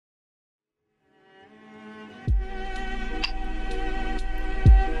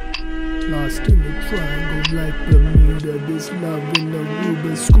lost in the triangle like Bermuda. This love in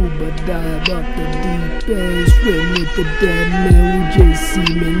Aruba, scuba dive off the deep end, swim with the dead man. We just see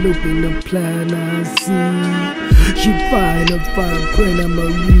me looking the plan I see. She find a fine print, I'ma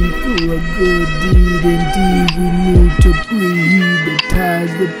read for a good deed. Indeed, we need to breathe. The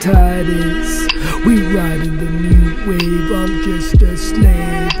tides, the tidings. We riding the new wave. I'm just a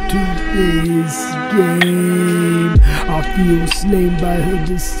slave to this game. I feel slain by her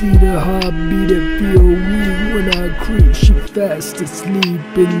deceit, her heartbeat. It feel weak when I creep. She fast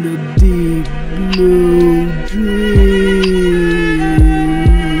asleep in the deep blue dream.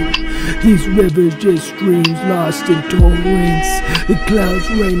 These rivers just streams lost in torrents. The clouds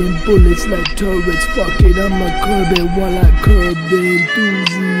raining bullets like turrets. Fuck it, I'ma curb it while I curb the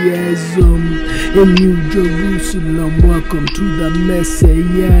enthusiasm. In New Jerusalem, welcome to the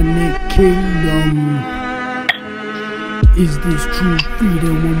Messianic kingdom. Is this true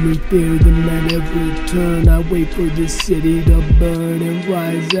freedom when we fear the man at every turn? I wait for the city to burn and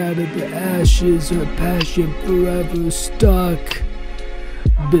rise out of the ashes. Her passion forever stuck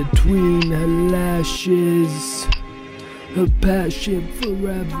between her lashes. Her passion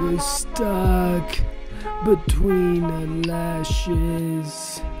forever stuck between her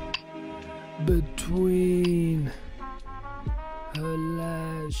lashes. Between her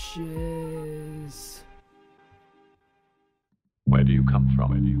lashes. Where do you come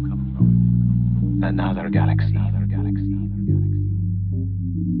from? Another galaxy.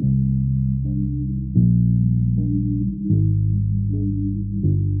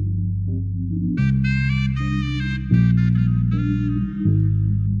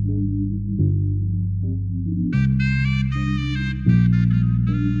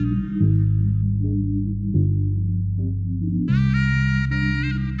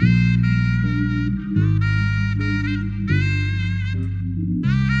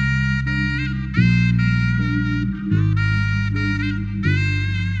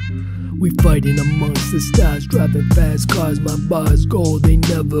 We fighting amongst the stars, driving fast cars. My bars gold, they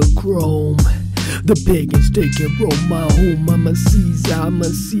never chrome. The pagans taking roam. My home, I'm a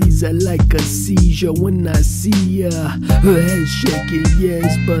Caesar like a seizure when I see her. Her head shaking,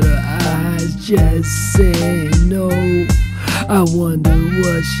 yes, but her eyes just say no. I wonder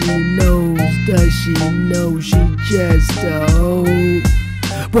what she knows. Does she know she just a hoe?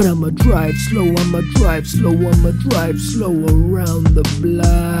 But I'ma drive slow, I'ma drive slow around the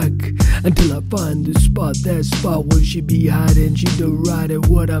block until I find the spot, that spot where she be hiding. She derided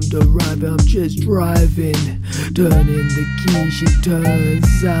what I'm deriving, I'm just driving. Turning the key, she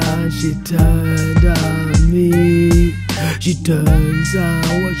turns on, she turned on me. She turns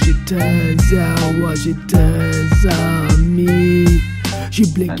on what she turns on, what she turns on me. She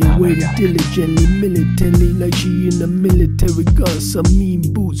blinking, waiting diligently, militantly, like she in the military. Got some mean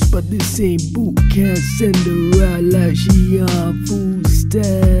boots, but this ain't boot can't send her out like she on food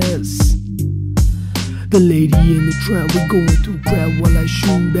stamps. The lady in the trap, we going through crap while I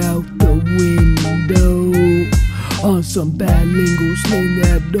shoot out the window. On some bad lingo, sling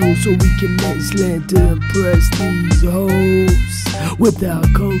that dough so we can make slant to impress these hoes. Without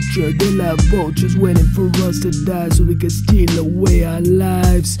culture, they like vultures waiting for us to die so they can steal away our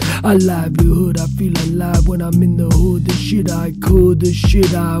lives. Our livelihood, I feel alive when I'm in the hood. The shit I could, the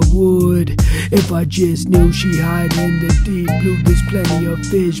shit I would. If I just knew she hide in the deep blue, there's plenty of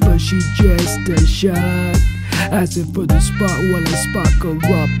fish, but she just a shark. Asking for the spot while I spark her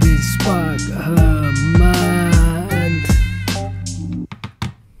up and spark her mind.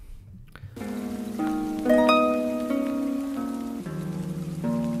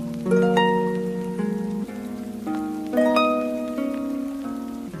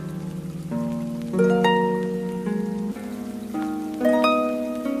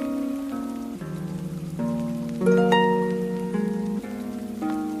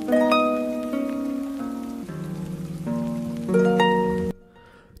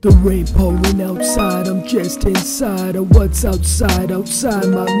 The rain pouring outside, I'm just inside of what's outside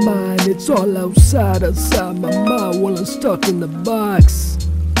my mind. It's all outside my mind while I'm stuck in the box.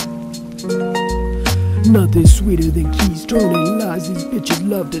 Nothing sweeter than keys turning lies. These bitches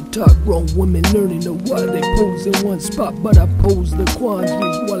love to talk. Wrong women learning to why they pose in one spot, but I pose the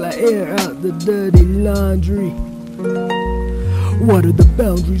quandaries while I air out the dirty laundry. What are the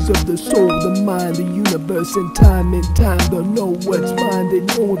boundaries of the soul, the mind, the universe, and time? In time, they'll know what's mine. They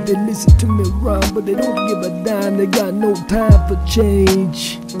know if they listen to me rhyme, but they don't give a dime. They got no time for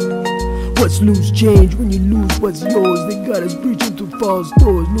change. What's loose change when you lose what's yours? They got us breaching through false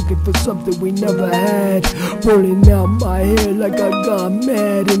doors, looking for something we never had. Rolling out my hair like I got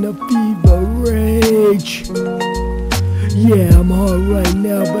mad in a fever rage. Yeah, I'm hard right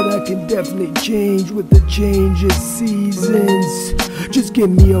now, but I can definitely change with the change of seasons. Just give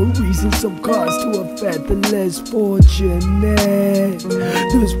me a reason, some cause to affect the less fortunate.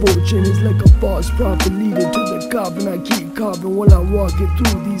 This fortune is like a false prophet leading to the coffin. I keep coughing while I'm walking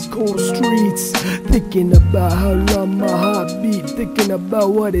through these cold streets, thinking about how long my heart beat, thinking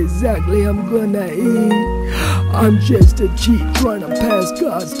about what exactly I'm gonna eat. I'm just a cheat trying to pass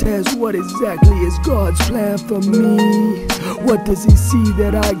God's test. What exactly is God's plan for me? What does he see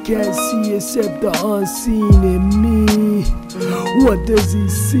that I can't see except the unseen in me? What does he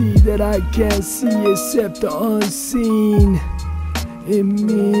see that I can't see except the unseen in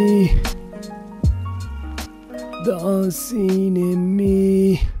me? The unseen in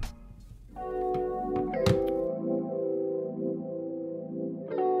me.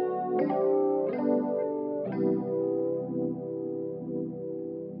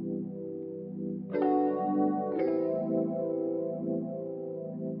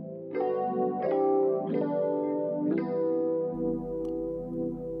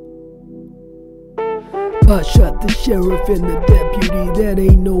 I shot the sheriff and the deputy, that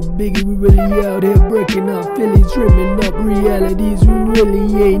ain't no biggie. We really out here breaking our feelings, dreaming up realities we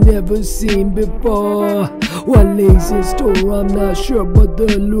really ain't never seen before. What lays in store, I'm not sure, but the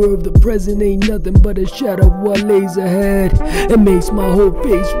allure of the present ain't nothing but a shadow of what lays ahead. It makes my whole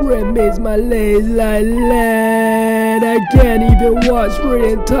face red, makes my legs like lead. I can't even watch straight,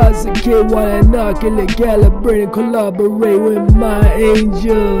 intoxicate while I inoculate, calibrate and collaborate with my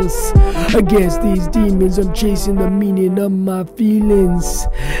angels. Against these demons, I'm chasing the meaning of my feelings,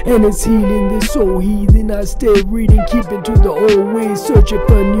 and it's healing this old heathen. I stay reading, keeping to the old ways, searching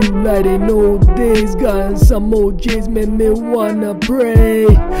for new light in old days. Got some OJs make me wanna pray,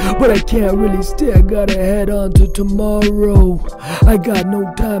 but I can't really stay. I gotta head on to tomorrow. I got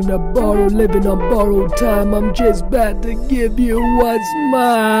no time to borrow, living on borrowed time. I'm just about to give you what's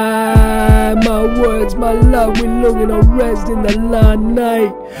mine. My words, my love, we looking to rest in the long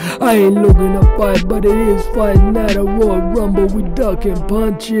night. I ain't looking to fight, but it is fight night. A Royal Rumble, we ducking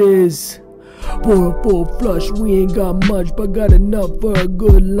punches. For a full flush, we ain't got much, but got enough for a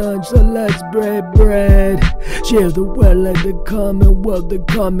good lunch. So let's break bread, share the wealth like the commonwealth, the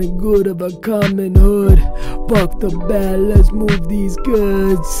common good of a common hood. Fuck the bad, let's move these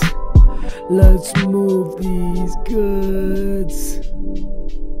goods. Let's move these goods.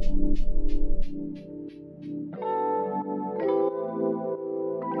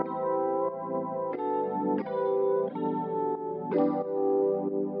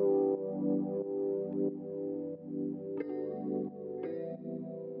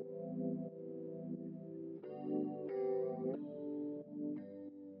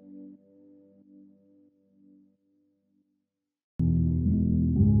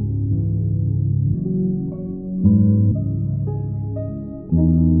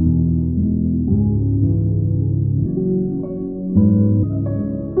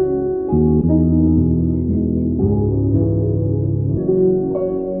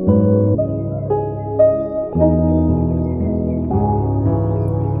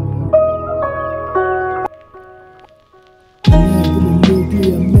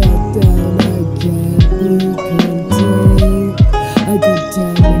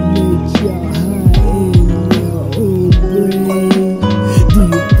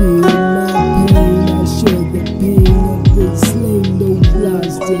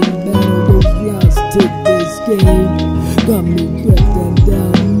 Got me drifting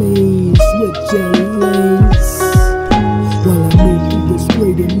down Main, switching lanes. While I move through the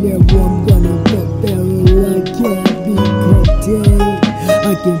straight and narrow, I'm gonna get there. I can't be contained.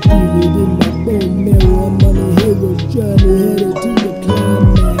 I can feel it in my bone marrow. I'm on a hero's journey, headed to the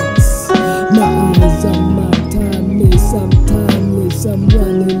climax. My eyes on my timeless, I'm timeless. I'm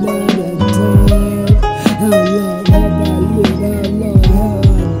running out of time. How long have I lived? How long have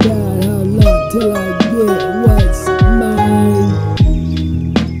I died? How long till I get what's mine?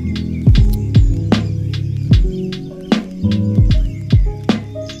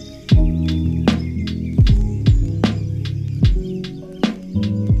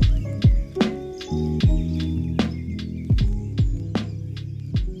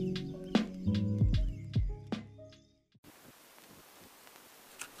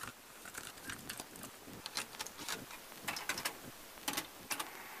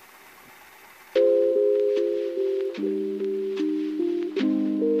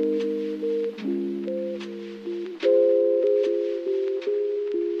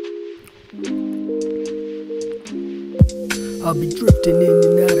 I'll be drifting in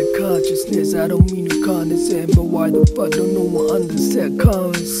and out of consciousness. I don't mean to condescend, but why the fuck don't no one understand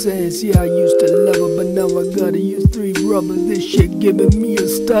common sense? Yeah, I used to love her, but now I gotta use 3 rubbers. This shit giving me a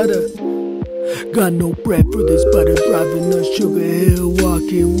stutter. Got no bread for this butter, driving on Sugar Hill,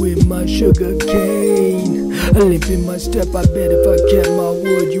 walking with my sugar cane. A limp in my step, I bet if I kept my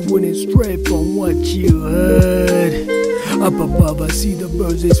word, you wouldn't stray from what you heard. Up above, I see the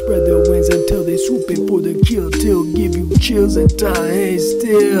birds, they spread their wings until they swoop in for the kill, till give you chills and time hangs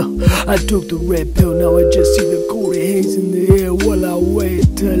still. I took the red pill, now I just see the cold haze in the air while I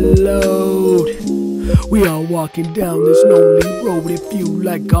wait to load. We are walking down this lonely road, it feel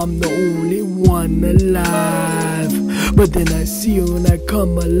like I'm the only one alive. But then I see her and I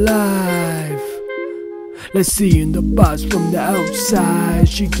come alive. Let's see in the box from the outside.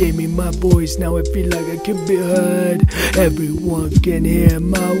 She gave me my voice, now I feel like I can be heard. Everyone can hear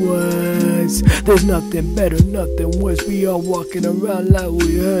my words. There's nothing better, nothing worse. We are walking around like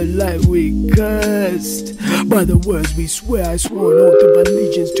we heard, like we cursed. By the words we swear, I swore an oath of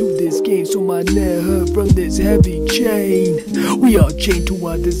allegiance to this game, so my neck hurt from this heavy chain. We are chained to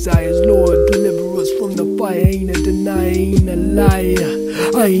our desires, Lord, deliver us from the fire. Ain't a denier, ain't a liar.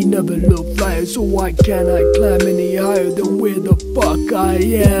 I ain't never looked flyer, so why can't I climb any higher than where the fuck I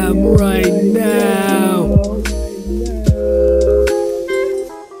am right now?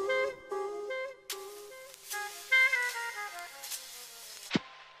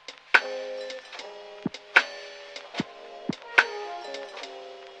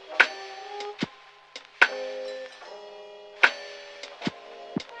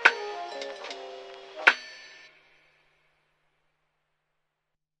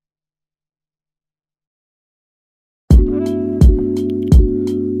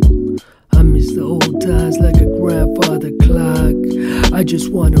 The old times like a grandfather clock. I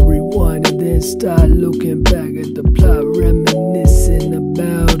just wanna rewind and then start looking back at the plot, reminiscing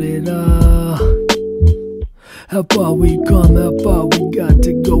about it all. How far we come, how far we got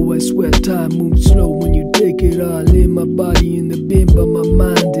to go. I swear time moves slow when you take it all in. My body in the bin, but my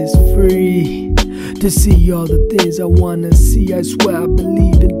mind is free to see all the things I wanna see. I swear I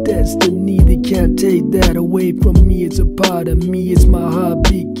believe in destiny. They can't take that away from me. It's a part of me. It's my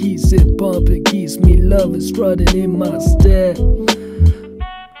heartbeat, keeps it pumping, keeps me loving, strutting in my step.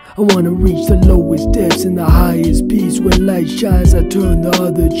 I wanna reach the lowest depths and the highest peace. When light shines, I turn the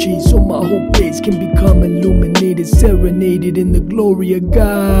other cheek, so my whole face can become illuminated, serenaded in the glory of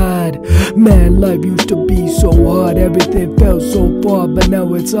God. Man, life used to be so hard, everything felt so far, but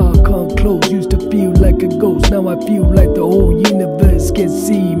now it's all come close. Used to feel like a ghost, now I feel like the whole universe can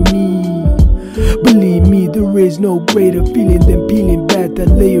see me. Believe me, there is no greater feeling than peeling back the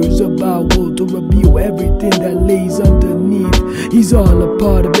layers of our world to reveal everything that lays underneath. He's all a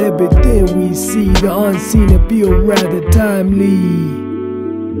part of everything we see, the unseen and feel rather timely.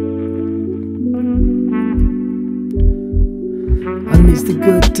 I miss the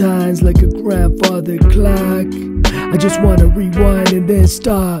good times like a grandfather clock. I just wanna rewind and then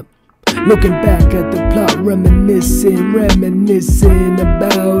stop, looking back at the plot, reminiscing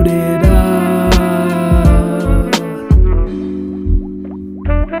about it all.